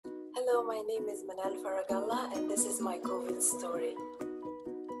Hello, my name is Manal Faragalla, and this is my COVID story.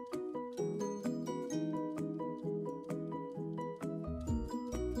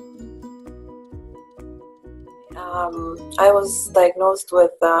 I was diagnosed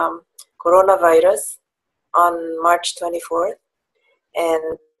with coronavirus on March 24th,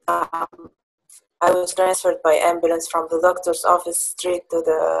 and I was transferred by ambulance from the doctor's office straight to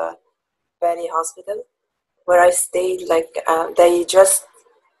the Valley Hospital, where I stayed. They just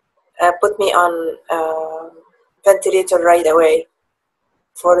put me on ventilator right away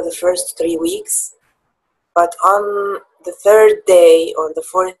for the first 3 weeks. But on the third day or the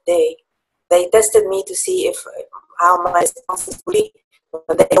fourth day, they tested me to see how my responses would be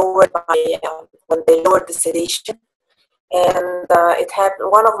when they lowered the sedation. And it happened.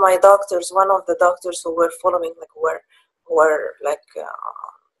 One of the doctors who were following, who were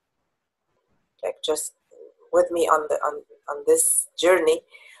just with me on this journey,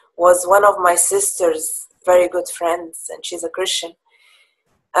 was one of my sister's very good friends, and she's a Christian.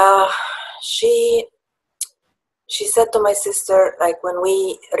 She said to my sister, when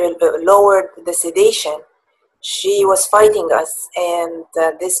we lowered the sedation, she was fighting us, and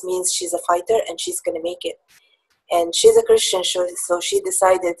this means she's a fighter and she's going to make it. And she's a Christian, so she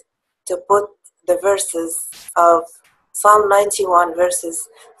decided to put the verses of Psalm 91, verses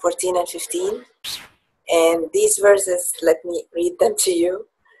 14 and 15. And these verses, let me read them to you.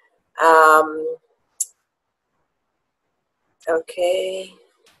 Okay.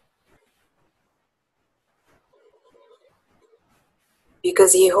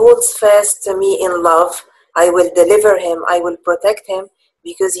 Because he holds fast to me in love, I will deliver him, I will protect him,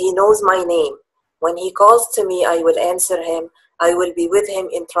 because he knows my name. When he calls to me, I will answer him. I will be with him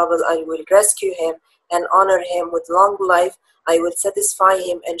in trouble. I will rescue him and honor him with long life. I will satisfy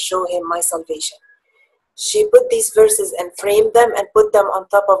him and show him my salvation. She put these verses and framed them and put them on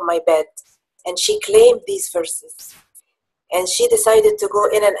top of my bed. And she claimed these verses. And she decided to go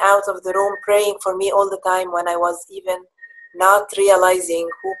in and out of the room praying for me all the time, when I was even not realizing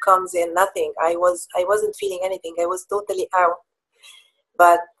who comes in, nothing. I wasn't feeling anything. I was totally out.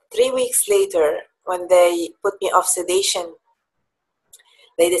 But 3 weeks later, when they put me off sedation,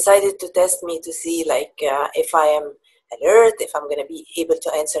 they decided to test me to see if I am alert, if I'm going to be able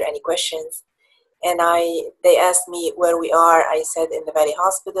to answer any questions. And they asked me where we are. I said in the Valley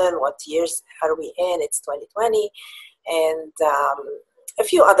Hospital. What years are we in? It's 2020. And a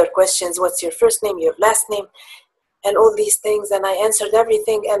few other questions. What's your first name, your last name, and all these things. And I answered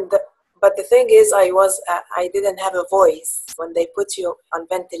everything. But the thing is, I didn't have a voice. When they put you on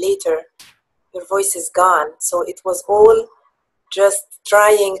ventilator, your voice is gone. So it was all just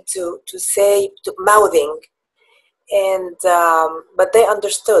trying to mouthing. And but they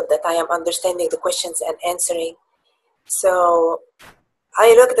understood that I am understanding the questions and answering. So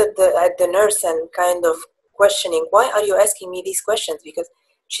I looked at the nurse and kind of questioning, why are you asking me these questions? Because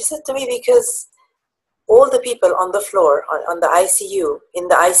she said to me, because all the people on the floor, on the ICU, in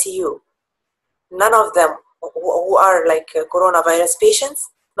the ICU, none of them who are coronavirus patients,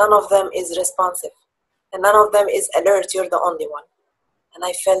 none of them is responsive. And none of them is alert. You're the only one. And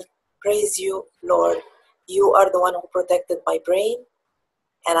I felt, praise you, Lord. You are the one who protected my brain.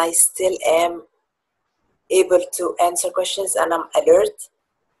 And I still am able to answer questions and I'm alert.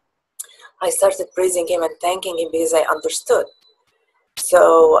 I started praising him and thanking him because I understood.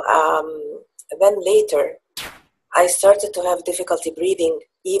 So then later, I started to have difficulty breathing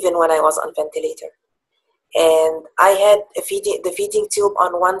even when I was on ventilator. And I had the feeding tube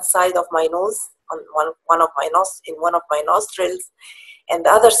on one side of my nose, on one of my nostrils, and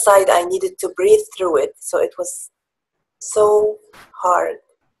the other side I needed to breathe through it. So it was so hard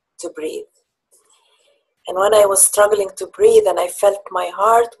to breathe. And when I was struggling to breathe and I felt my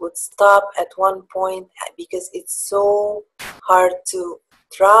heart would stop at one point, because it's so hard to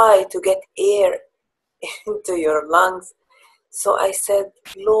try to get air into your lungs. So I said,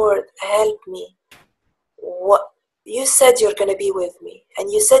 Lord, help me. What you said, you're going to be with me,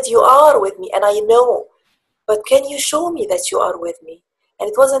 and you said you are with me, and I know, but can you show me that you are with me? And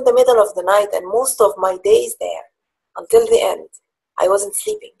it was in the middle of the night, and most of my days there until the end I wasn't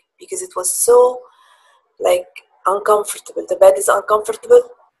sleeping because it was so uncomfortable. The bed is uncomfortable,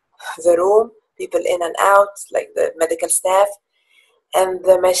 the room, people in and out, the medical staff, and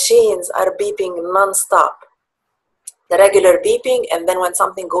the machines are beeping non-stop. The regular beeping, and then when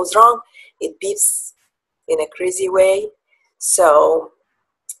something goes wrong, it beeps in a crazy way. So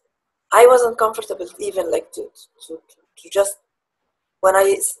I wasn't comfortable even to just, when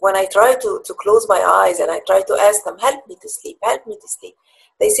I try to close my eyes and I try to ask them, help me to sleep, help me to sleep.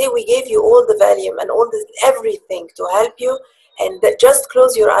 They say, we gave you all the Valium and all everything to help you, and just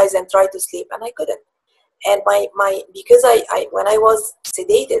close your eyes and try to sleep. And I couldn't. And because I when I was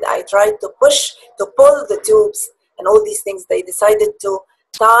sedated, I tried to pull the tubes and all these things. They decided to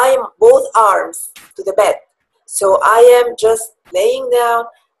tie both arms to the bed. So I am just laying down,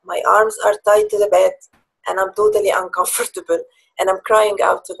 my arms are tied to the bed, and I'm totally uncomfortable. And I'm crying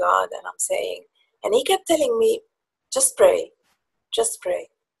out to God, and I'm saying, and he kept telling me, just pray,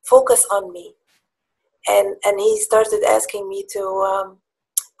 focus on me. And he started asking me to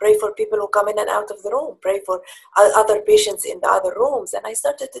pray for people who come in and out of the room, pray for other patients in the other rooms. And I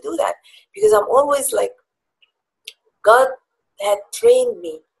started to do that because I'm always like, God had trained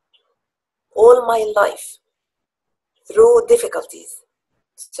me all my life through difficulties.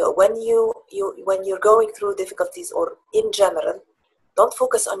 So when you're going through difficulties, or in general, don't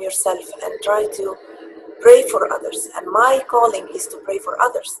focus on yourself and try to pray for others. And my calling is to pray for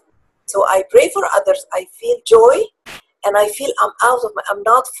others. So I pray for others, I feel joy, and I feel I'm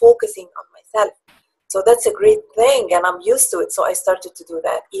not focusing on myself. So that's a great thing, and I'm used to it. So I started to do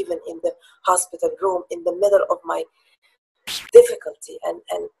that even in the hospital room, in the middle of my difficulty. And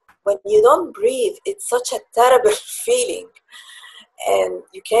when you don't breathe, it's such a terrible feeling. And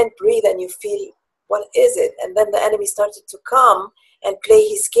you can't breathe and you feel, what is it? And then the enemy started to come and play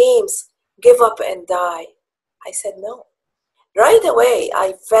his games, give up and die. I said no. Right away,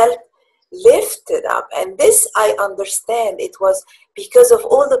 I felt lifted up. And this I understand. It was because of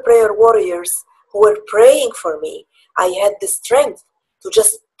all the prayer warriors who were praying for me. I had the strength to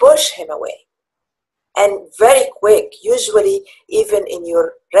just push him away. And very quick, usually even in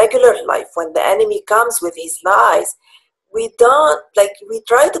your regular life, when the enemy comes with his lies, we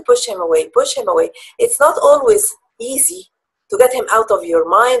try to push him away. It's not always easy to get him out of your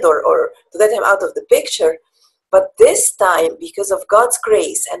mind or to get him out of the picture. But this time, because of God's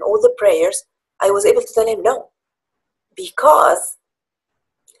grace and all the prayers, I was able to tell him no. Because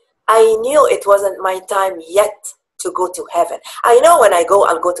I knew it wasn't my time yet to go to heaven. I know when I go,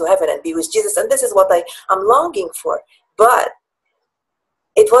 I'll go to heaven and be with Jesus. And this is what I'm longing for. But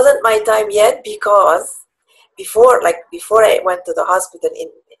it wasn't my time yet, because before I went to the hospital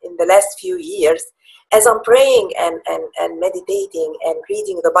in the last few years, as I'm praying and meditating and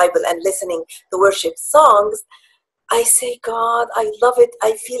reading the Bible and listening to worship songs, I say, God, I love it.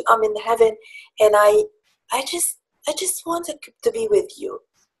 I feel I'm in heaven, and I just want to be with you.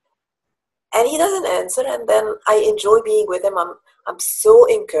 And he doesn't answer, and then I enjoy being with him. I'm so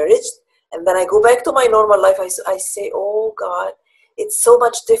encouraged. And then I go back to my normal life. I say, oh God, it's so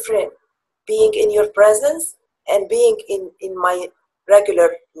much different being in your presence and being in my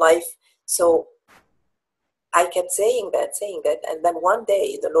regular life. So I kept saying that. And then one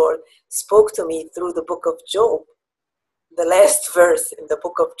day the Lord spoke to me through the book of Job, the last verse in the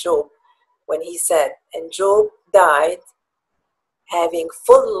book of Job, when he said, and Job died having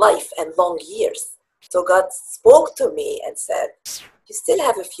full life and long years. So God spoke to me and said, you still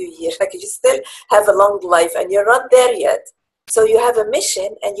have a few years, like you still have a long life, and you're not there yet. So you have a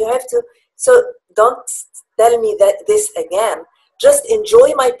mission, and you have to, so don't tell me this again. Just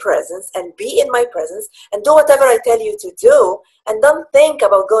enjoy my presence and be in my presence and do whatever I tell you to do, and don't think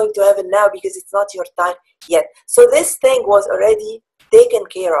about going to heaven now because it's not your time yet. So this thing was already taken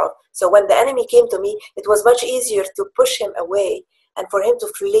care of. So when the enemy came to me, it was much easier to push him away and for him to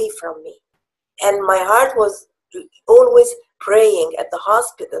flee from me. And my heart was always praying at the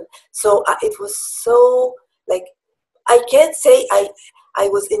hospital. So it was so, like, I can't say I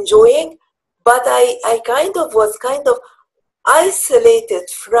was enjoying, but I was kind of isolated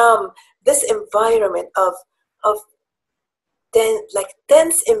from this environment of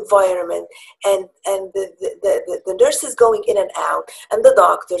tense environment, and the nurses going in and out, and the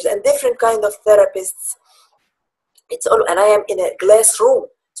doctors and different kind of therapists. It's all, and I am in a glass room,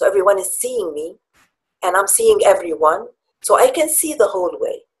 so everyone is seeing me, and I'm seeing everyone, so I can see the whole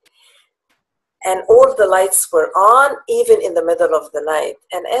way. And all the lights were on, even in the middle of the night.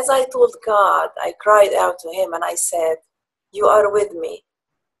 And as I told God, I cried out to him and I said, you are with me,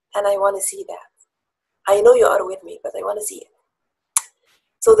 and I want to see that. I know you are with me, but I want to see it.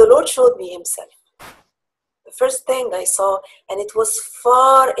 So the Lord showed me himself. The first thing I saw, and it was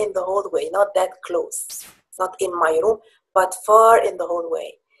far in the hallway, not that close, not in my room, but far in the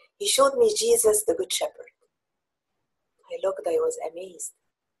hallway. He showed me Jesus, the Good Shepherd. I looked, I was amazed.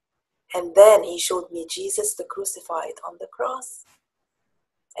 And then he showed me Jesus, the crucified on the cross.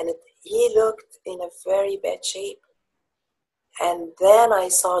 And he looked in a very bad shape. And then I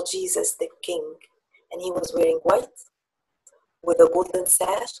saw Jesus, the King, and he was wearing white with a golden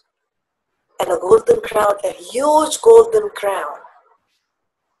sash and a golden crown, a huge golden crown.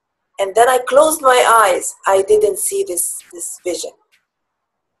 And then I closed my eyes. I didn't see this vision.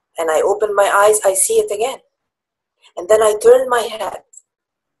 And I opened my eyes, I see it again. And then I turned my head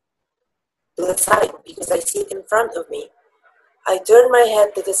to the side because I see it in front of me. I turn my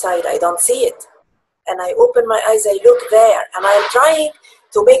head to the side, I don't see it. And I open my eyes, I look there, and I'm trying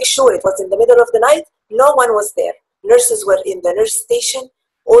to make sure it was in the middle of the night. No one was there. Nurses were in the nurse station.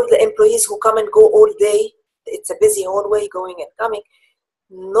 All the employees who come and go all day, it's a busy hallway going and coming.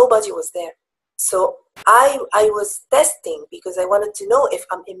 Nobody was there. So I was testing because I wanted to know if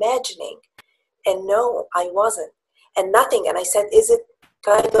I'm imagining. And no, I wasn't. And nothing. And I said, is it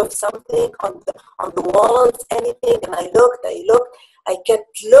kind of something on the walls, anything? And I looked, I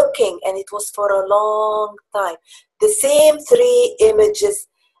kept looking, and it was for a long time. The same 3 images,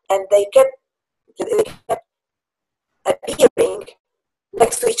 and they kept appearing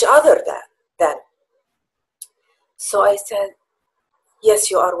next to each other then. So I said,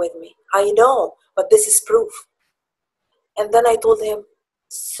 yes, you are with me. I know, but this is proof. And then I told him,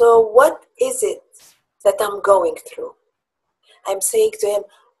 so what is it that I'm going through? I'm saying to him,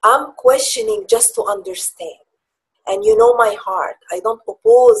 I'm questioning just to understand. And you know my heart. I don't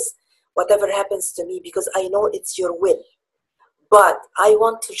oppose whatever happens to me because I know it's your will. But I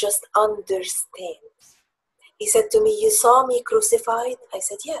want to just understand. He said to me, you saw me crucified? I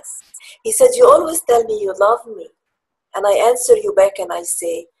said, yes. He said, you always tell me you love me. And I answer you back and I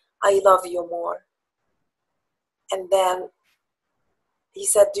say, I love you more. And then he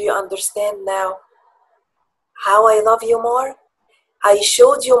said, do you understand now how I love you more? I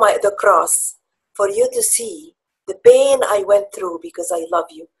showed you the cross for you to see the pain I went through because I love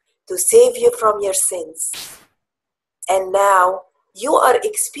you, to save you from your sins. And now you are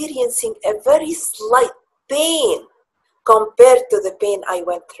experiencing a very slight pain compared to the pain I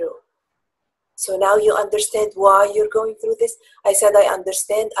went through. So now you understand why you're going through this? I said, I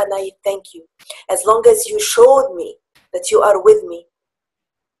understand and I thank you. As long as you showed me that you are with me,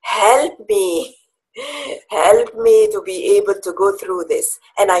 help me to be able to go through this.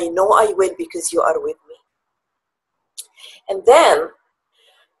 And I know I will because you are with me. And then,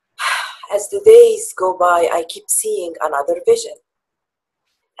 as the days go by, I keep seeing another vision.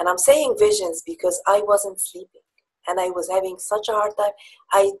 And I'm saying visions because I wasn't sleeping. And I was having such a hard time.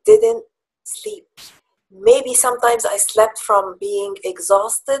 I didn't sleep. Maybe sometimes I slept from being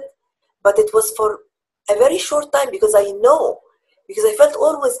exhausted, but it was for a very short time because I know. Because I felt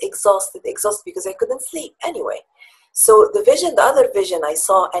always exhausted because I couldn't sleep anyway. So the other vision I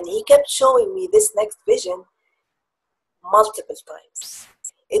saw, and he kept showing me this next vision multiple times.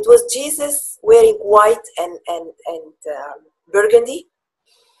 It was Jesus wearing white and burgundy,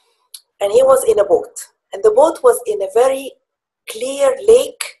 and he was in a boat. And the boat was in a very clear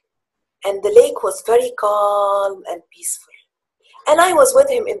lake, and the lake was very calm and peaceful. And I was with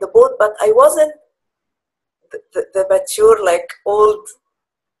him in the boat, but I wasn't the mature, like old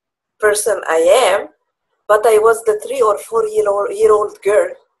person I am, but I was the 3 or 4 year old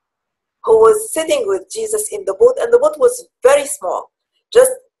girl who was sitting with Jesus in the boat, and the boat was very small,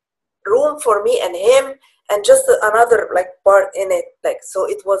 just room for me and him, and just another like part in it, like, so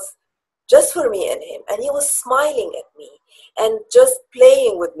it was just for me and him. And he was smiling at me and just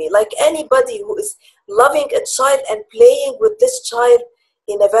playing with me like anybody who is loving a child and playing with this child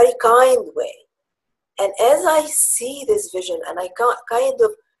in a very kind way. And as I see this vision and I kind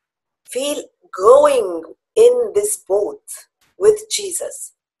of feel going in this boat with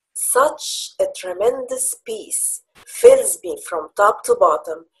Jesus, such a tremendous peace fills me from top to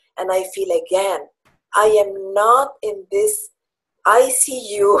bottom, and I feel again, I am not in this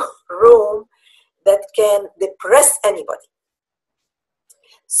ICU room that can depress anybody.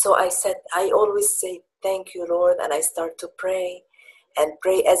 So I said, I always say, thank you, Lord, and I start to pray and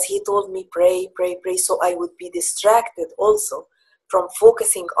pray as he told me, pray, pray, pray, so I would be distracted also from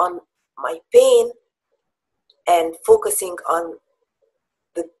focusing on my pain and focusing on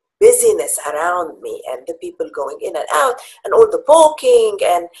the busyness around me and the people going in and out and all the poking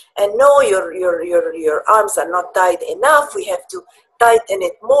and no, your arms are not tight enough, we have to tighten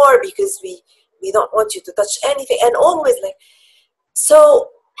it more because we don't want you to touch anything, and always like.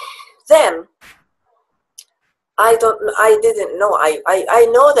 So then I didn't know. I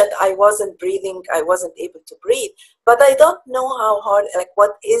know that I wasn't breathing, I wasn't able to breathe, but I don't know how hard, like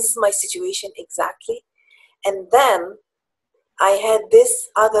what is my situation exactly. And then I had this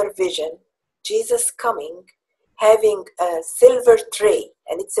other vision, Jesus coming, having a silver tray,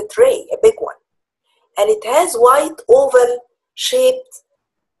 and it's a tray, a big one, and it has white oval shaped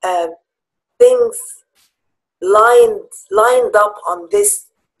things lined up on this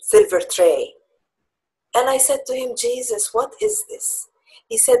silver tray. And I said to him, Jesus, what is this?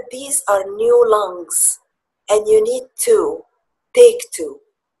 He said, these are new lungs and you need two. Take two.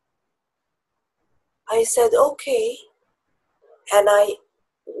 I said, okay. And I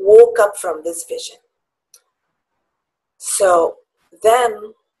woke up from this vision. So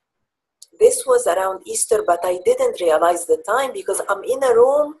then, this was around Easter, but I didn't realize the time because I'm in a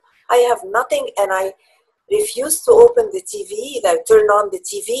room, I have nothing, and I refused to open the TV, like turn on the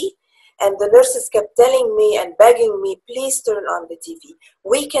TV. And the nurses kept telling me and begging me, please turn on the TV.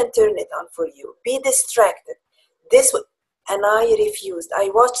 We can turn it on for you. Be distracted. And I refused.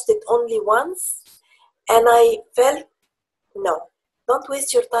 I watched it only once, and I felt, no, don't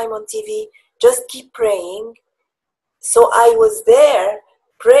waste your time on TV. Just keep praying. So I was there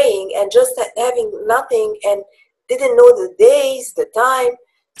praying and just having nothing and didn't know the days, the time.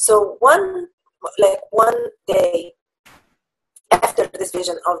 So one day after this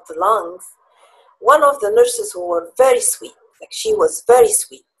vision of the lungs, one of the nurses who were very sweet, like she was very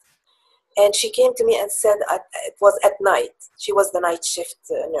sweet, and she came to me and said, it was at night, she was the night shift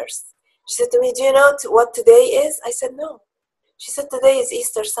nurse. She said to me, do you know what today is? I said, no. She said, today is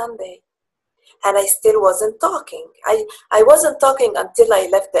Easter Sunday. And I still wasn't talking. I wasn't talking until I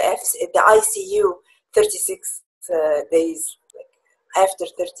left the ICU 36 days, after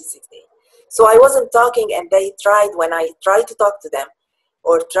 36 days. So I wasn't talking, and they tried, when I tried to talk to them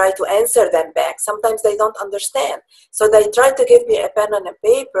or try to answer them back, sometimes they don't understand. So they tried to give me a pen and a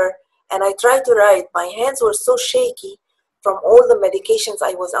paper, and I tried to write. My hands were so shaky from all the medications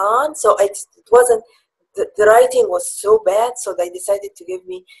I was on, so it wasn't, the writing was so bad, so they decided to give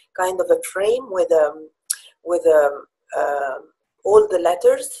me kind of a frame with all the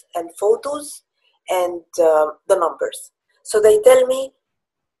letters and photos and the numbers. So they tell me,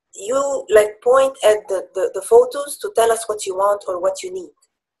 you point at the photos to tell us what you want or what you need.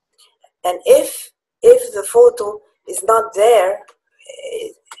 And if the photo is not there,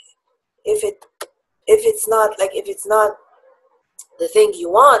 if it's not the thing you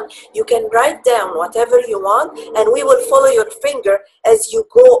want, you can write down whatever you want, and we will follow your finger as you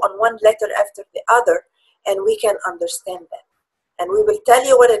go on one letter after the other, and we can understand that. And we will tell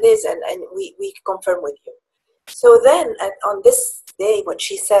you what it is, and we confirm with you. So then, on this day, when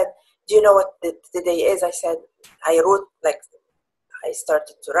she said, do you know what the day is? I said, I wrote, I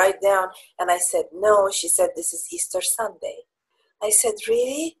started to write down, and I said, no. She said, this is Easter Sunday. I said,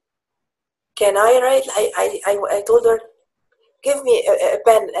 really? Can I write? I told her, give me a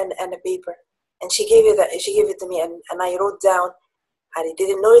pen and a paper. And she gave it to me, and I wrote down. I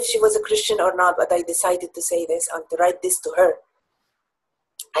didn't know if she was a Christian or not, but I decided to say this and to write this to her.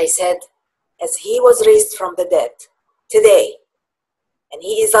 I said, as he was raised from the dead today, and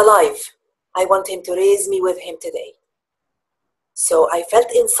he is alive, I want him to raise me with him today. So I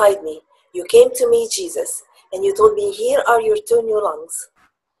felt inside me, you came to me, Jesus, and you told me, here are your 2 new lungs.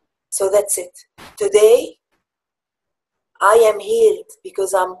 So that's it. Today, I am healed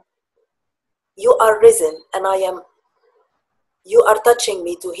because you are risen, and you are touching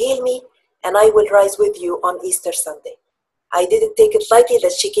me to heal me, and I will rise with you on Easter Sunday. I didn't take it lightly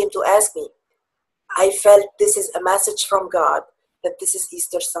that she came to ask me. I felt this is a message from God that this is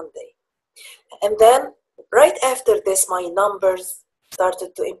Easter Sunday. And then right after this, my numbers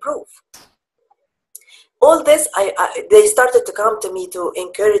started to improve. All this, they started to come to me to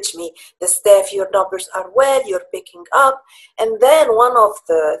encourage me. The staff, your numbers are well, you're picking up. And then one of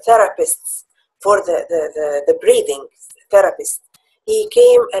the therapists for the breathing therapist, he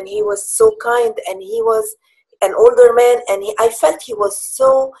came and he was so kind, and he was an older man, and I felt he was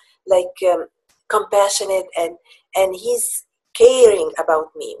so compassionate, and he's caring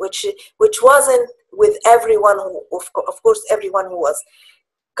about me, which wasn't with everyone who, of course, everyone who was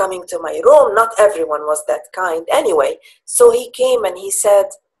coming to my room, not everyone was that kind anyway. So he came and he said,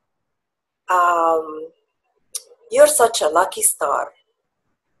 you're such a lucky star.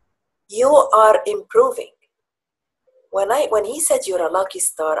 You are improving. When he said you're a lucky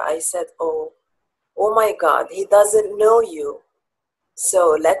star, I said, oh my God, he doesn't know you.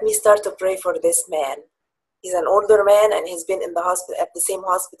 So let me start to pray for this man. He's an older man, and he's been in the hospital, at the same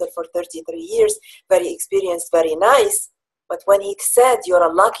hospital for 33 years, very experienced, very nice. But when he said, you're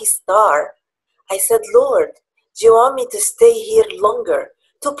a lucky star, I said, Lord, do you want me to stay here longer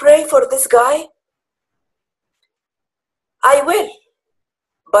to pray for this guy? I will,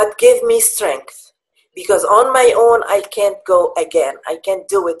 but give me strength, because on my own, I can't go again. I can't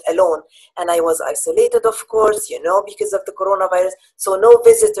do it alone. And I was isolated, of course, because of the coronavirus. So no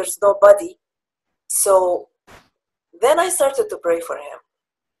visitors, nobody. So then I started to pray for him.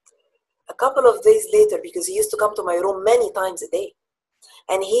 A couple of days later, because he used to come to my room many times a day.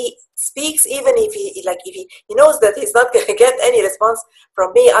 And he speaks even if he knows that he's not going to get any response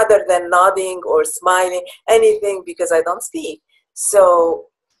from me other than nodding or smiling, anything, because I don't speak. So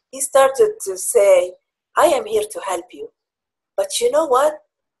he started to say, I am here to help you. But you know what?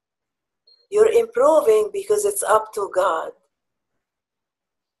 You're improving because it's up to God.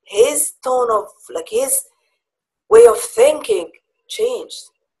 His tone of, his way of thinking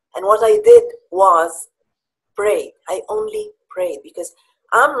changed. And what I did was pray. I only prayed because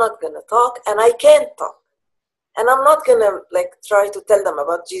I'm not going to talk and I can't talk. And I'm not going to try to tell them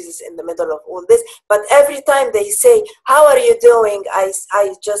about Jesus in the middle of all this. But every time they say, how are you doing? I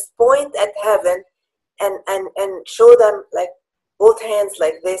just point at heaven and show them both hands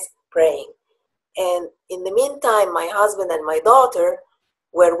like this, praying. And in the meantime, my husband and my daughter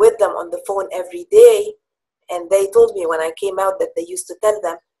were with them on the phone every day. And they told me when I came out that they used to tell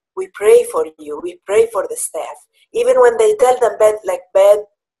them, we pray for you, we pray for the staff. Even when they tell them bad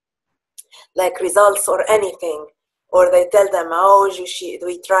results or anything, or they tell them, oh,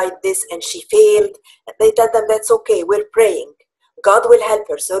 we tried this and she failed, and they tell them that's okay, we're praying, God will help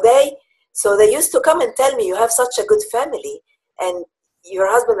her. So they used to come and tell me, you have such a good family, and your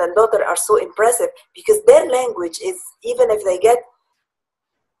husband and daughter are so impressive, because their language is, even if they get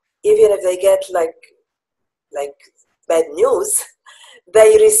bad news,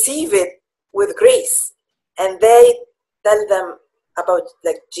 they receive it with grace, and they tell them about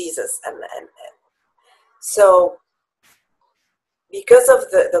Jesus. And so because of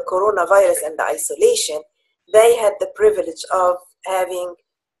the coronavirus and the isolation, they had the privilege of having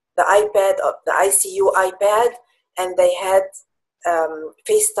the iPad, the ICU iPad, and they had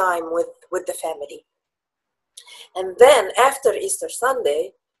FaceTime with the family. And then after Easter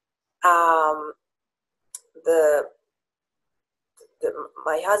Sunday,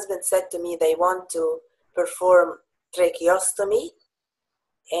 my husband said to me they want to perform tracheostomy,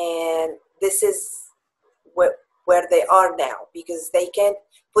 and this is where they are now, because they can't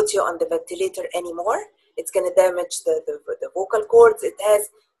put you on the ventilator anymore. It's going to damage the vocal cords. It has,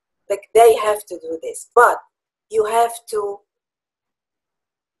 they have to do this, but you have to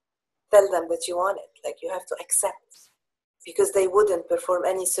tell them that you want it. You have to accept, because they wouldn't perform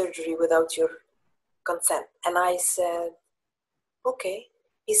any surgery without your consent. And I said, okay.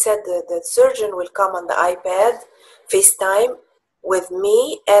 He said the surgeon will come on the iPad, FaceTime with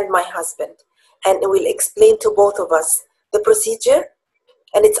me and my husband, and will explain to both of us the procedure,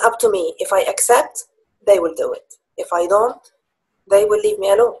 and it's up to me. If I accept, they will do it. If I don't, they will leave me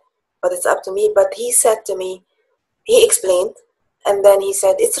alone. But it's up to me. But he said to me, he explained, and then he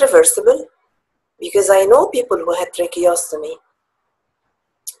said, it's reversible, because I know people who had tracheostomy.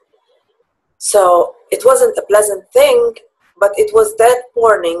 So it wasn't a pleasant thing, but it was that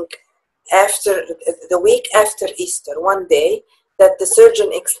morning, after the week after Easter, one day, that the surgeon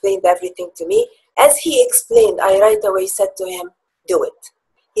explained everything to me. As he explained, I right away said to him, do it.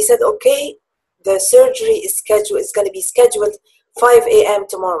 He said, okay, the surgery is going to be scheduled 5 a.m.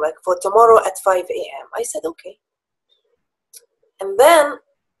 tomorrow, for tomorrow at 5 a.m. I said, okay. And then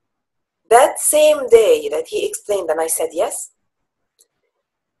that same day that he explained, and I said yes,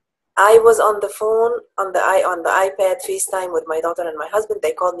 I was on the phone, on the iPad, FaceTime with my daughter and my husband.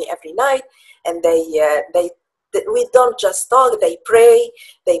 They called me every night, and we don't just talk. They pray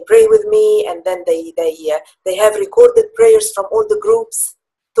with me, and then they have recorded prayers from all the groups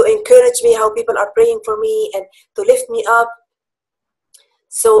to encourage me how people are praying for me and to lift me up.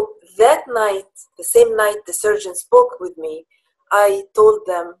 So that night, the same night the surgeon spoke with me, I told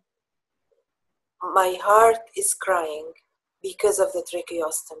them, my heart is crying because of the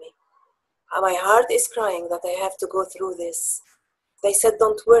tracheostomy. My heart is crying that I have to go through this. They said,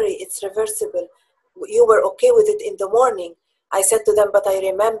 don't worry, it's reversible. You were okay with it in the morning. I said to them, but I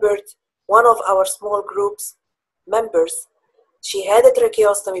remembered one of our small group's members. She had a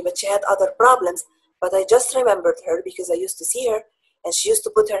tracheostomy, but she had other problems. But I just remembered her because I used to see her, and she used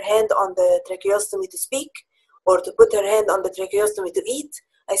to put her hand on the tracheostomy to speak, or to put her hand on the tracheostomy to eat.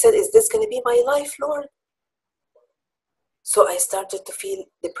 I said, is this going to be my life, Lord? So I started to feel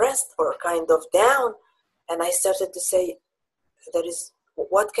depressed or kind of down, and I started to say,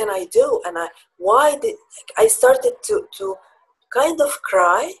 what can I do? And I started to kind of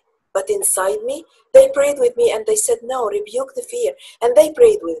cry, but inside me, they prayed with me, and they said, no, rebuke the fear. And they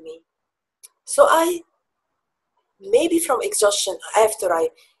prayed with me. So maybe from exhaustion, after I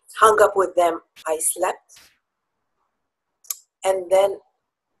hung up with them, I slept. And then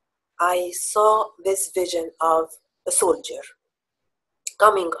I saw this vision of a soldier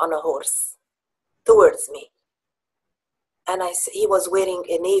coming on a horse towards me. And he was wearing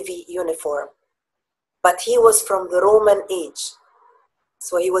a navy uniform, but he was from the Roman age.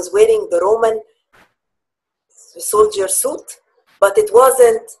 So he was wearing the Roman soldier suit, but it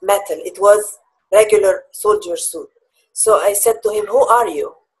wasn't metal, it was regular soldier suit. So I said to him, who are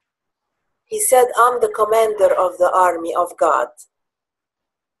you? He said, I'm the commander of the army of God.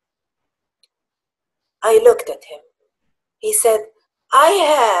 I looked at him. He said, I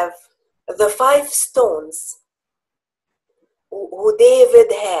have the 5 stones who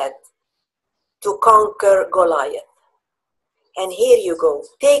David had to conquer Goliath. And here you go,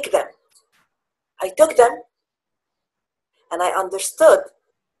 take them. I took them, and I understood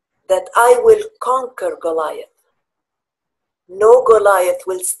that I will conquer Goliath. No Goliath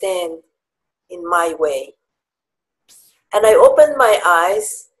will stand in my way. And I opened my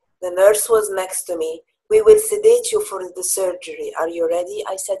eyes. The nurse was next to me. We will sedate you for the surgery. Are you ready?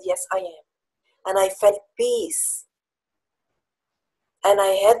 I said, yes, I am. And I felt peace. And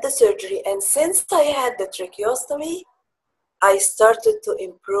I had the surgery. And since I had the tracheostomy, I started to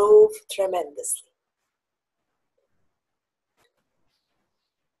improve tremendously.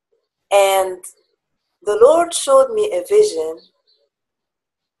 And the Lord showed me a vision,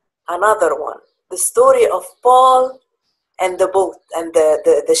 another one, the story of Paul and the boat and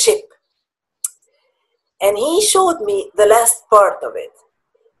the ship. And he showed me the last part of it.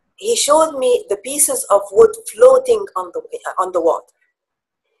 He showed me the pieces of wood floating on the water.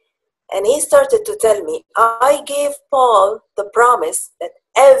 And he started to tell me, I gave Paul the promise that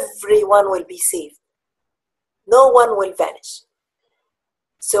everyone will be saved. No one will vanish.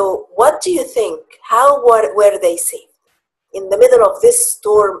 So what do you think? How were they saved? In the middle of this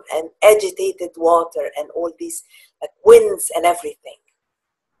storm and agitated water and all these winds and everything.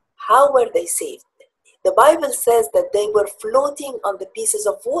 How were they saved? The Bible says that they were floating on the pieces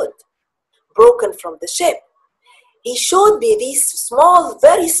of wood, broken from the ship. He showed me these small,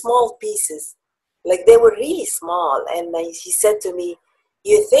 very small pieces, like they were really small. And he said to me,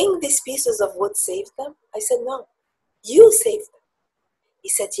 you think these pieces of wood saved them? I said, no, you saved them. He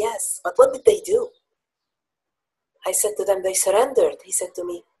said, yes, but what did they do? I said to them, they surrendered. He said to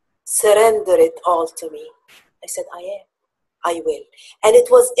me, surrender it all to me. I said, I am. I will. And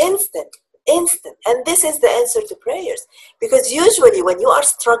it was instant. And this is the answer to prayers. Because usually when you are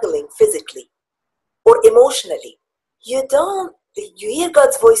struggling physically or emotionally, you hear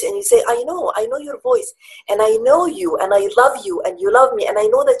God's voice and you say, I know your voice, and I know you, and I love you, and you love me, and I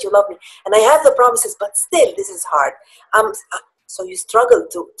know that you love me, and I have the promises, but still this is hard. So you struggle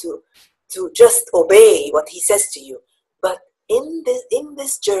to just obey what he says to you. But in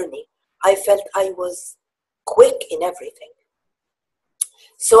this journey, I felt I was quick in everything.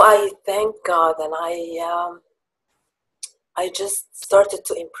 So I thank God, and I just started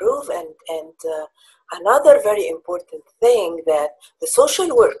to improve. And another very important thing, that the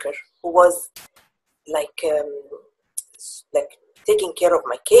social worker who was like taking care of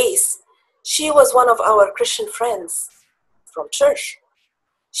my case, she was one of our Christian friends from church.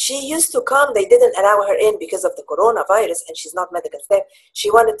 She used to come. They didn't allow her in because of the coronavirus, and she's not medical staff. She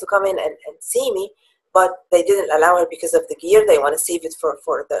wanted to come in and see me, but they didn't allow her because of the gear. They want to save it for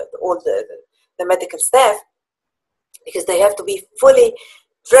all the medical staff, because they have to be fully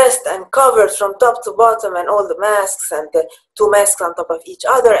dressed and covered from top to bottom, and all the masks, and the 2 masks on top of each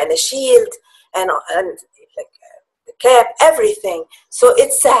other, and a shield, and like the cap, everything. So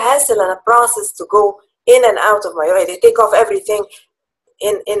it's a hassle and a process to go in and out of my way. They take off everything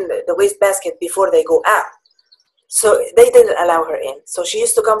in the wastebasket before they go out. So they didn't allow her in. So she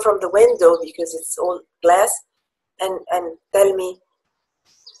used to come from the window, because it's all glass, and tell me,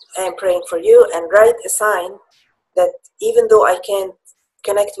 I'm praying for you, and write a sign that even though I can't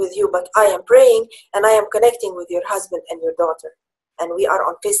connect with you, but I am praying, and I am connecting with your husband and your daughter, and we are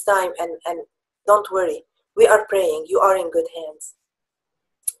on FaceTime, and don't worry, we are praying, you are in good hands.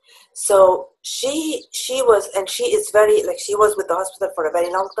 So she was, and she is very, she was with the hospital for a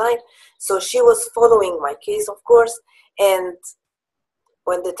very long time, so she was following my case, of course. And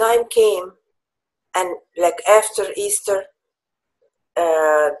when the time came, and after Easter,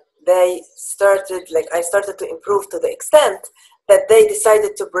 they started, I started to improve to the extent that they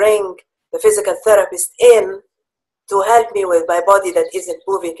decided to bring the physical therapist in to help me with my body that isn't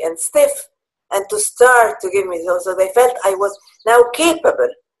moving and stiff, and to start to give me, so they felt I was now capable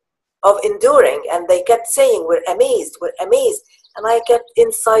of enduring. And they kept saying, we're amazed. And I kept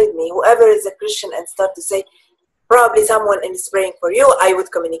inside me, whoever is a Christian, and start to say, probably someone is praying for you. I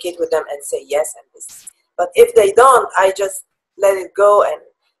would communicate with them and say yes and this. But if they don't, I just let it go. And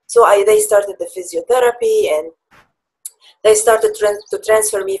so they started the physiotherapy, and they started to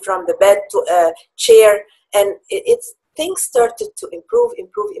transfer me from the bed to a chair. And things started to improve.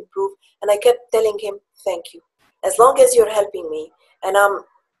 And I kept telling him, thank you. As long as you're helping me and I'm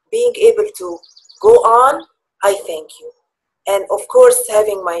being able to go on, I thank you. And of course,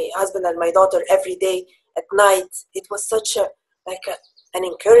 having my husband and my daughter every day at night, it was such an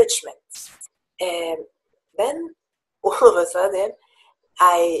encouragement. And then all of a sudden,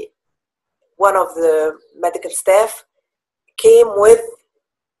 one of the medical staff came with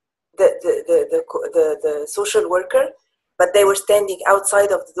the social worker, but they were standing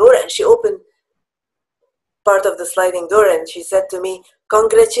outside of the door, and she opened part of the sliding door and she said to me,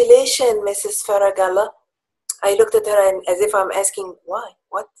 "Congratulations, Mrs. Faragalla." I looked at her and as if I'm asking, why?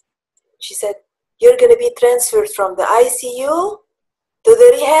 What? She said, "You're going to be transferred from the ICU to the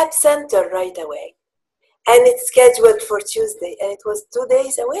rehab center right away. And it's scheduled for Tuesday." And it was 2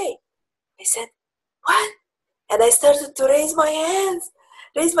 days away. I said, "What?" And I started to raise my hands.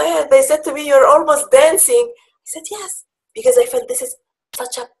 They said to me, "You're almost dancing." I said, "Yes," because I felt this is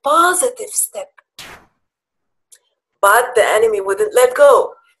such a positive step. But the enemy wouldn't let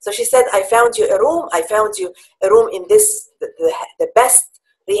go. So she said, "I found you a room. I found you a room in the best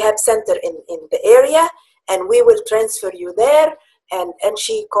rehab center in the area, and we will transfer you there." And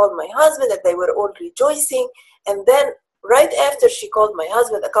she called my husband, and they were all rejoicing. And then right after she called my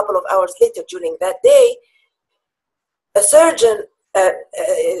husband, a couple of hours later during that day, a surgeon,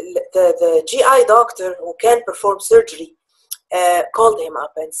 the GI doctor who can perform surgery, called him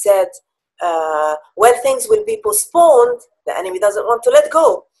up and said, "Well, things will be postponed." The enemy doesn't want to let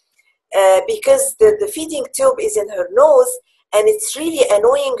go because the feeding tube is in her nose, and it's really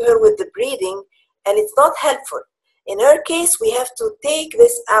annoying her with the breathing, and it's not helpful. In her case, we have to take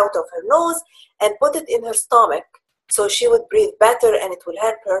this out of her nose and put it in her stomach so she would breathe better and it will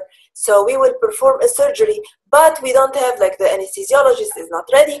help her. So we will perform a surgery, but we don't have, like, the anesthesiologist is not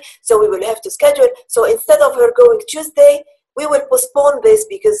ready, so we will have to schedule. So instead of her going Tuesday, we will postpone this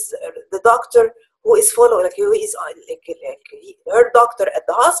because the doctor who is following, her doctor at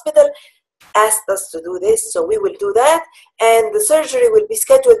the hospital asked us to do this, so we will do that. And the surgery will be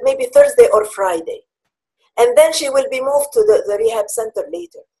scheduled maybe Thursday or Friday. And then she will be moved to the rehab center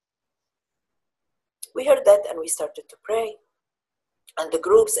later. We heard that and we started to pray. And the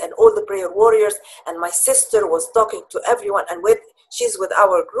groups and all the prayer warriors, and my sister was talking to everyone, and she's with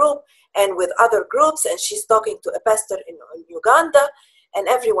our group and with other groups, and she's talking to a pastor in Uganda, and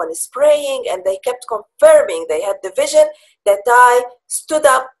everyone is praying, and they kept confirming. They had the vision that I stood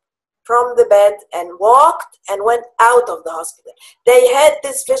up from the bed and walked and went out of the hospital. They had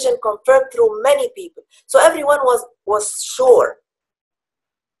this vision confirmed through many people. So everyone was sure.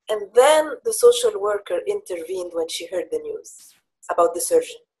 And then the social worker intervened when she heard the news about the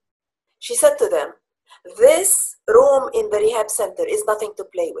surgeon. She said to them, "This room in the rehab center is nothing to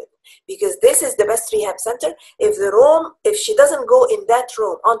play with, because this is the best rehab center. If she doesn't go in that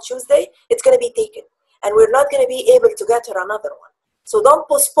room on Tuesday, it's going to be taken, and we're not going to be able to get her another one. So don't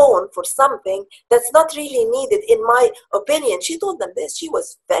postpone for something that's not really needed, in my opinion." She told them this. She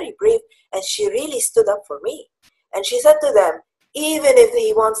was very brave, and she really stood up for me. And she said to them, even if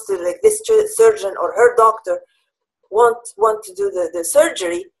he wants to, like this surgeon or her doctor want to do the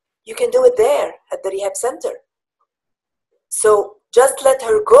surgery, you can do it there at the rehab center. So just let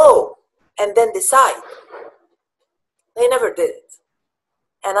her go and then decide. They never did it.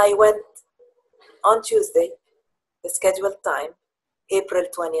 And I went on Tuesday, the scheduled time, April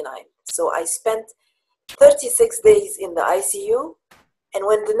 29th. So I spent 36 days in the ICU. And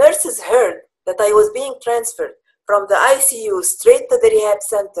when the nurses heard that I was being transferred from the ICU straight to the rehab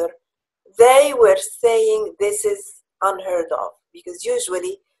center, they were saying this is unheard of, because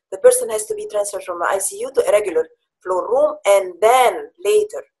usually the person has to be transferred from the ICU to a regular floor room and then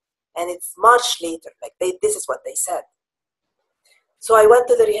later, and it's much later. This is what they said. So I went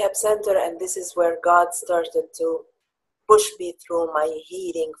to the rehab center, and this is where God started to push me through my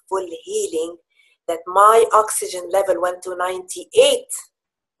healing, full healing, that my oxygen level went to 98,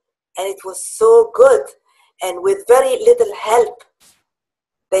 and it was so good. And with very little help,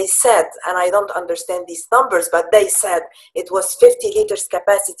 they said, and I don't understand these numbers, but they said it was 50 liters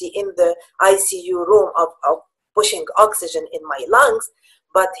capacity in the ICU room of pushing oxygen in my lungs.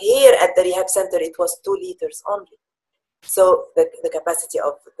 But here at the rehab center, it was 2 liters only. So the capacity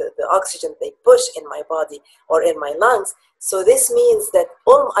of the oxygen they push in my body or in my lungs. So this means that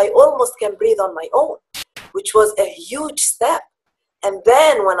I almost can breathe on my own, which was a huge step. And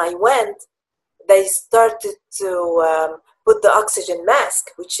then when I went, they started to put the oxygen mask,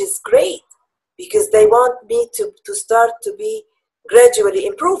 which is great, because they want me to start to be gradually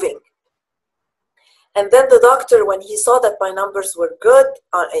improving. And then the doctor, when he saw that my numbers were good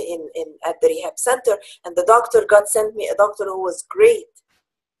at the rehab center, and the doctor sent me a doctor who was great.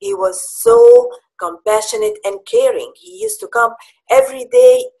 He was so compassionate and caring. He used to come every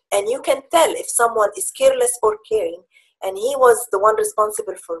day, and you can tell if someone is careless or caring. And he was the one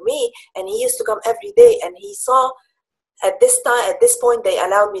responsible for me, and he used to come every day, and he saw at this point, they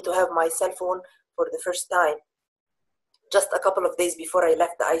allowed me to have my cell phone for the first time, just a couple of days before I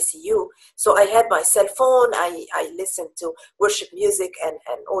left the ICU. So I had my cell phone, I listened to worship music and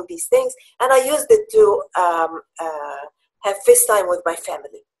all these things, and I used it to have FaceTime with my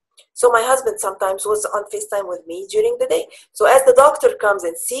family. So my husband sometimes was on FaceTime with me during the day. So as the doctor comes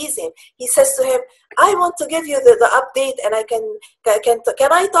and sees him, he says to him, I want to give you the update, and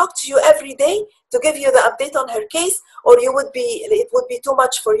can I talk to you every day to give you the update on her case, or it would be too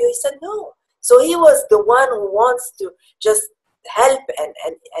much for you? He said, no. So he was the one who wants to just help and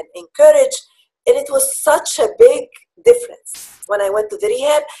encourage. And it was such a big difference when I went to the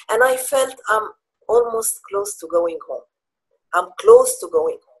rehab, and I felt I'm almost close to going home. I'm close to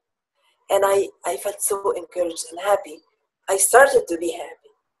going home. And I felt so encouraged and happy. I started to be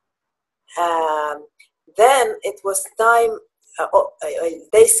happy. Then it was time,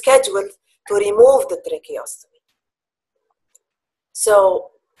 they scheduled to remove the tracheostomy.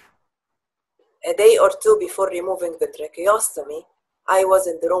 So a day or two before removing the tracheostomy, I was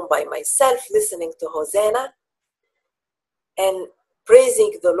in the room by myself listening to Hosanna and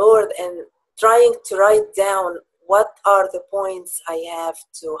praising the Lord and trying to write down what are the points I have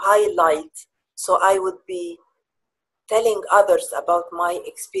to highlight, so I would be telling others about my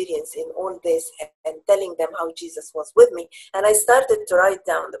experience in all this and telling them how Jesus was with me. And I started to write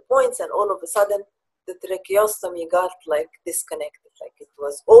down the points, and all of a sudden the tracheostomy got like disconnected, like it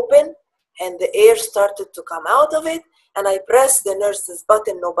was open and the air started to come out of it, and I pressed the nurse's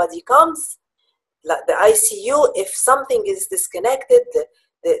button, nobody comes. Like the ICU, if something is disconnected,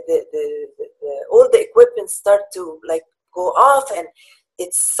 all the equipment start to like go off, and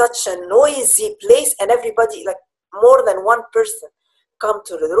it's such a noisy place, and everybody, like more than one person, come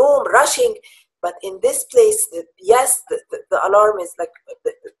to the room rushing. But in this place, the alarm is like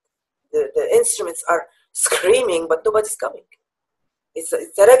the instruments are screaming, but nobody's coming. It's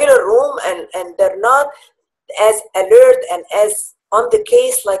a regular room, and they're not as alert and as on the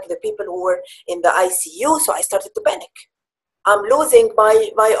case like the people who were in the ICU. So I started to panic. I'm losing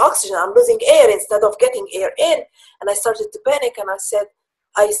my oxygen, I'm losing air instead of getting air in. And I started to panic, and I said,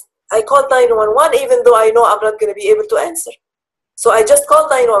 I called 911 even though I know I'm not going to be able to answer. So I just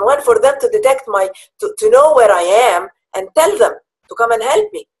called 911 for them to detect to know where I am and tell them to come and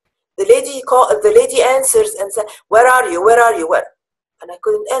help me. The lady answers and said, where are you? And I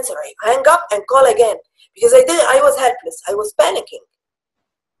couldn't answer. I hang up and call again because I was helpless. I was panicking.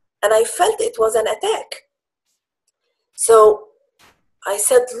 And I felt it was an attack. So I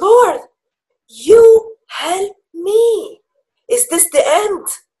said, Lord, you help me. Is this the end?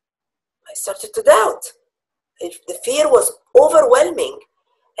 I started to doubt. The fear was overwhelming.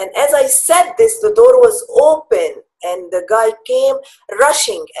 And as I said this, the door was open, and the guy came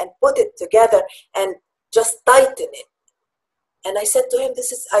rushing and put it together and just tightened it. And I said to him,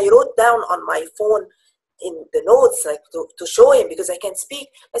 I wrote down on my phone in the notes, like to show him because I can't speak.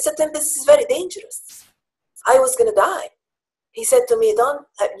 I said to him, this is very dangerous. I was going to die. He said to me,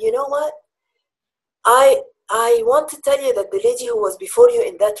 you know what? I want to tell you that the lady who was before you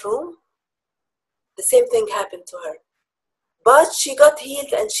in that room, the same thing happened to her. But she got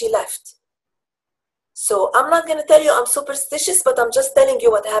healed and she left. So I'm not going to tell you I'm superstitious, but I'm just telling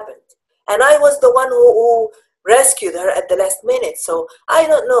you what happened. And I was the one who rescued her at the last minute. So I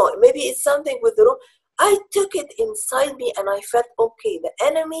don't know. Maybe it's something with the room. I took it inside me and I felt, okay, the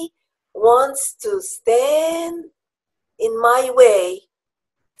enemy wants to stand in my way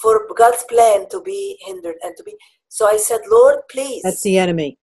for God's plan to be hindered and to be. So I said, Lord, please. That's the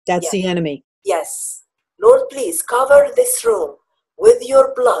enemy. That's the enemy. Yes. Lord, please cover this room with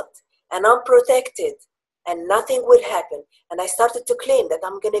your blood, and I'm protected and nothing will happen. And I started to claim that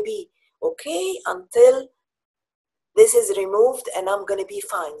I'm going to be okay until this is removed, and I'm going to be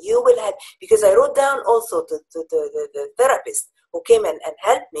fine. You will help. Because I wrote down also to the therapist who came and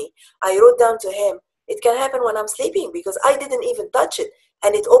helped me, I wrote down to him, it can happen when I'm sleeping because I didn't even touch it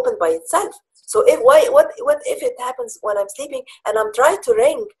and it opened by itself. So what if it happens when I'm sleeping and I'm trying to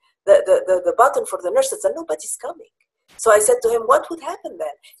ring the button for the nurses and nobody's coming? So I said to him, what would happen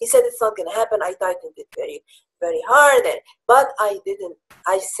then? He said, it's not going to happen. I tightened it very, very hard. But I didn't.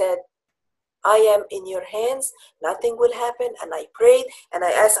 I said, I am in your hands. Nothing will happen. And I prayed and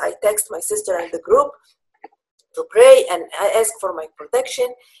I text my sister and the group to pray, and I asked for my protection.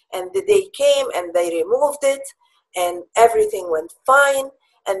 And the day came and they removed it and everything went fine.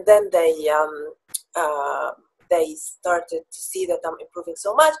 And then they they started to see that I'm improving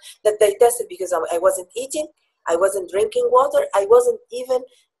so much that they tested, because I wasn't eating, I wasn't drinking water, I wasn't even,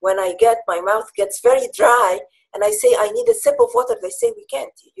 when my mouth gets very dry and I say I need a sip of water, they say we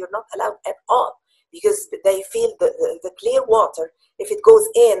can't, you're not allowed at all, because they feel the clear water, if it goes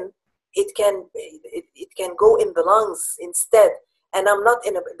in, it can go in the lungs instead, and I'm not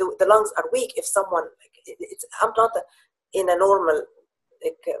the lungs are weak if someone, I'm not in a normal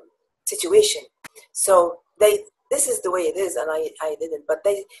situation. So this is the way it is, and I didn't, but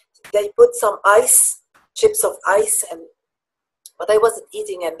they put some chips of ice, but I wasn't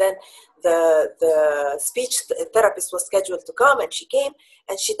eating. And then the speech therapist was scheduled to come, and she came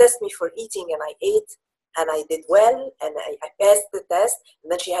and she tested me for eating, and I ate and I did well, and I passed the test.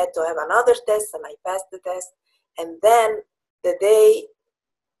 And then she had to have another test, and I passed the test. And then the day,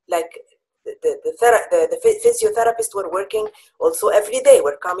 like the physiotherapists were working also every day,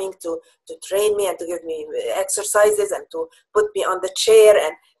 were coming to train me and to give me exercises and to put me on the chair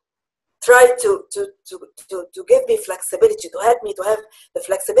and try to give me flexibility, to help me to have the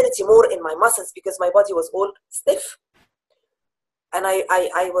flexibility more in my muscles, because my body was all stiff. And I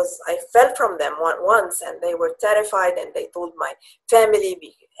fell from them once, and they were terrified, and they told my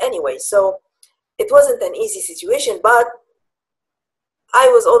family. Anyway, so it wasn't an easy situation, but I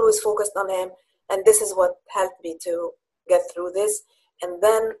was always focused on him, and this is what helped me to get through this. And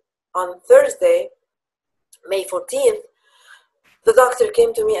then on Thursday, May 14th, the doctor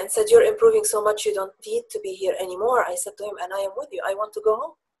came to me and said, "You're improving so much, you don't need to be here anymore." I said to him, "And I am with you, I want to go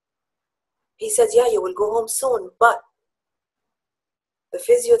home." He said, "Yeah, you will go home soon, but the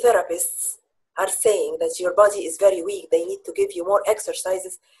physiotherapists are saying that your body is very weak. They need to give you more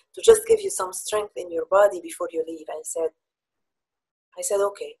exercises to just give you some strength in your body before you leave." I said,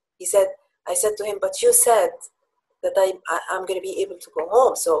 "Okay." I said to him, "But you said that I'm going to be able to go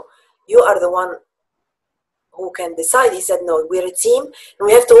home, so you are the one who can decide." He said, "No, we're a team, and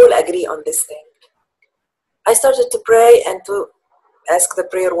we have to all agree on this thing." I started to pray and to ask the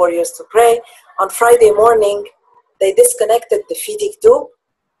prayer warriors to pray. On Friday morning, they disconnected the feeding tube,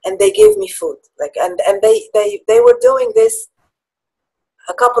 and they gave me food. And they were doing this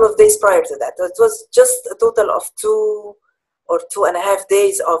a couple of days prior to that. It was just a total of 2 or 2.5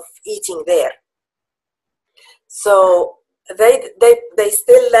 days of eating there. So they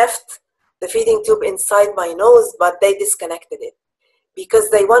still left the feeding tube inside my nose, but they disconnected it because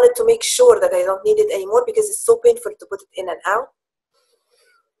they wanted to make sure that I don't need it anymore, because it's so painful to put it in and out.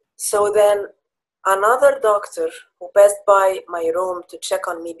 So then another doctor who passed by my room to check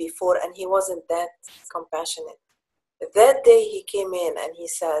on me before, and he wasn't that compassionate. That day he came in and he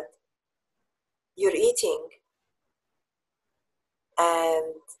said, "You're eating,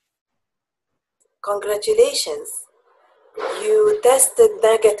 and congratulations, you tested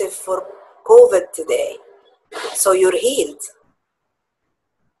negative for COVID today, so you're healed."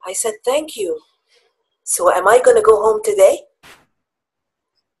 I said, "Thank you. So am I going to go home today?"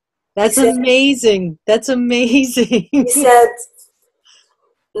 That's amazing. That's amazing. He said,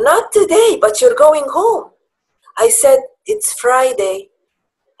 "Not today, but you're going home." I said, "It's Friday,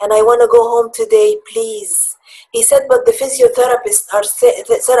 and I want to go home today, please." He said, "But the physiotherapists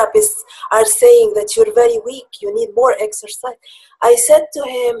are saying that you're very weak. You need more exercise." I said to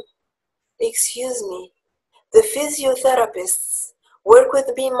him, "Excuse me, the physiotherapists work with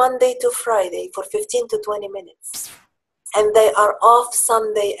me Monday to Friday for 15 to 20 minutes. And they are off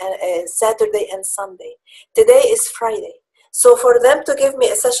Saturday and Sunday. Today is Friday. So for them to give me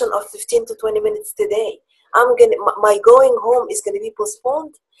a session of 15 to 20 minutes today, my going home is going to be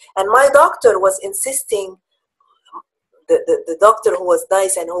postponed." And my doctor was insisting, the doctor who was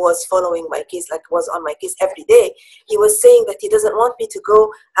nice and who was following my case, was on my case every day, he was saying that he doesn't want me to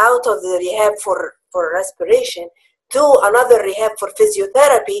go out of the rehab for respiration to another rehab for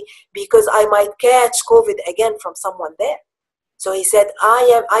physiotherapy, because I might catch COVID again from someone there. So he said,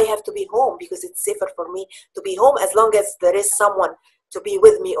 I have to be home because it's safer for me to be home as long as there is someone to be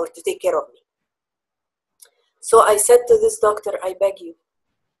with me or to take care of me. So I said to this doctor, "I beg you,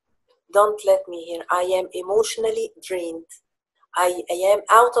 don't let me here. I am emotionally drained. I am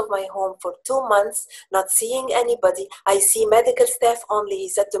out of my home for 2 months, not seeing anybody. I see medical staff only," he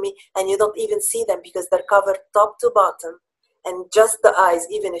said to me, "and you don't even see them because they're covered top to bottom, and just the eyes.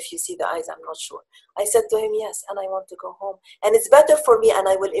 Even if you see the eyes, I'm not sure." I said to him, "Yes, and I want to go home. And it's better for me, and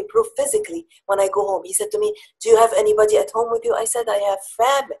I will improve physically when I go home." He said to me, "Do you have anybody at home with you?" I said, "I have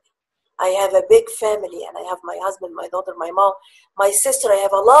family. I have a big family, and I have my husband, my daughter, my mom, my sister. I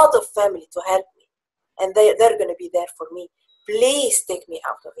have a lot of family to help me, and they're going to be there for me. Please take me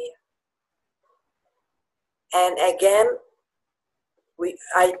out of here." And again,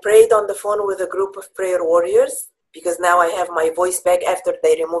 I prayed on the phone with a group of prayer warriors, because now I have my voice back after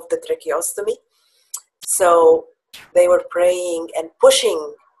they removed the tracheostomy. So they were praying and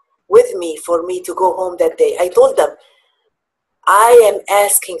pushing with me for me to go home that day. I told them, I am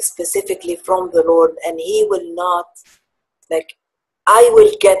asking specifically from the Lord, and He will not, like, I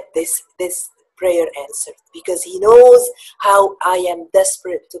will get this prayer answered, because He knows how I am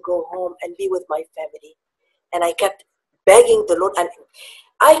desperate to go home and be with my family. And I kept begging the Lord, and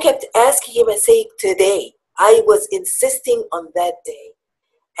I kept asking Him and saying, today. I was insisting on that day.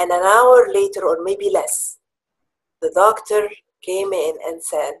 And an hour later, or maybe less, the doctor came in and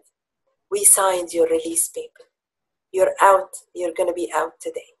said, we signed your release paper. You're out. You're going to be out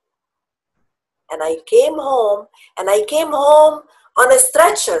today. And I came home, on a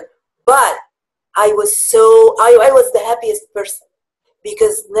stretcher, but I was the happiest person,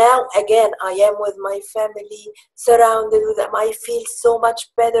 because now again I am with my family, surrounded with them. I feel so much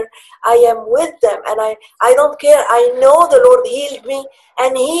better. I am with them, and I don't care. I know the Lord healed me,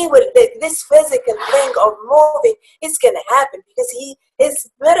 and He will, this physical thing of moving is going to happen, because His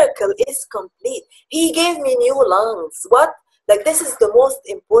miracle is complete. He gave me new lungs. Like, this is the most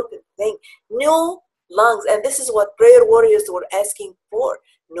important thing. New lungs. And this is what prayer warriors were asking for.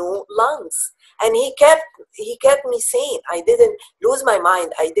 New lungs. And he kept me sane. I didn't lose my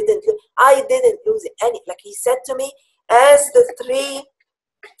mind. I didn't lose any. Like he said to me, as the 3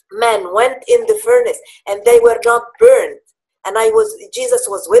 men went in the furnace and they were not burned, and Jesus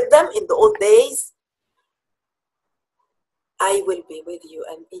was with them in the old days, I will be with you,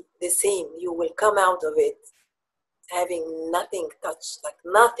 and the same, you will come out of it having nothing touched, like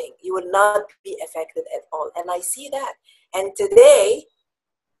nothing. You will not be affected at all. And I see that. And today,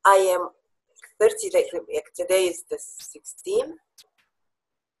 I am 30, like today is the 16th.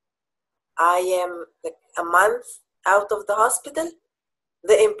 I am like a month out of the hospital.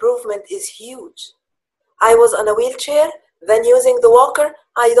 The improvement is huge. I was on a wheelchair, then using the walker.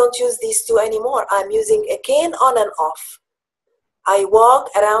 I don't use these two anymore. I'm using a cane on and off. I walk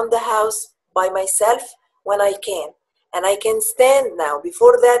around the house by myself when I can. And I can stand now.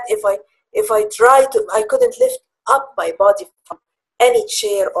 Before that, if I try to, I couldn't lift up my body from any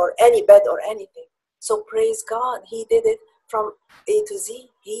chair or any bed or anything. So praise God, He did it from A to Z.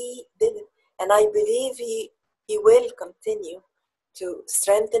 He did it. And I believe He will continue to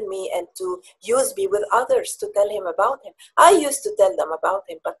strengthen me and to use me with others to tell Him about Him. I used to tell them about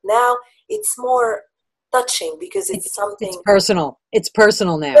Him, but now it's more touching, because it's something... It's personal. It's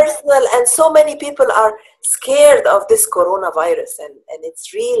personal now. Personal, and so many people are scared of this coronavirus, and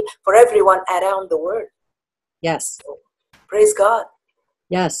it's real for everyone around the world. Yes. So, praise God.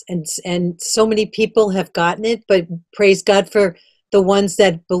 Yes, and so many people have gotten it, but praise God for the ones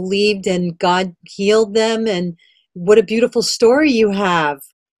that believed and God healed them, and what a beautiful story you have.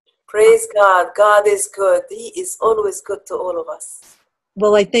 Praise God. God is good. He is always good to all of us.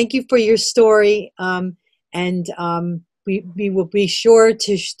 Well, I thank you for your story, and we will be sure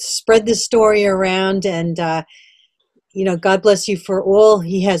to spread this story around, and God bless you for all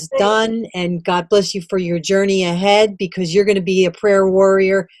He has done, and God bless you for your journey ahead, because you're going to be a prayer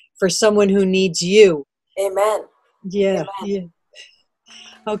warrior for someone who needs you. Amen. Yeah. Amen.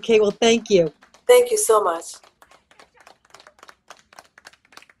 Yeah. Okay, well, thank you. Thank you so much.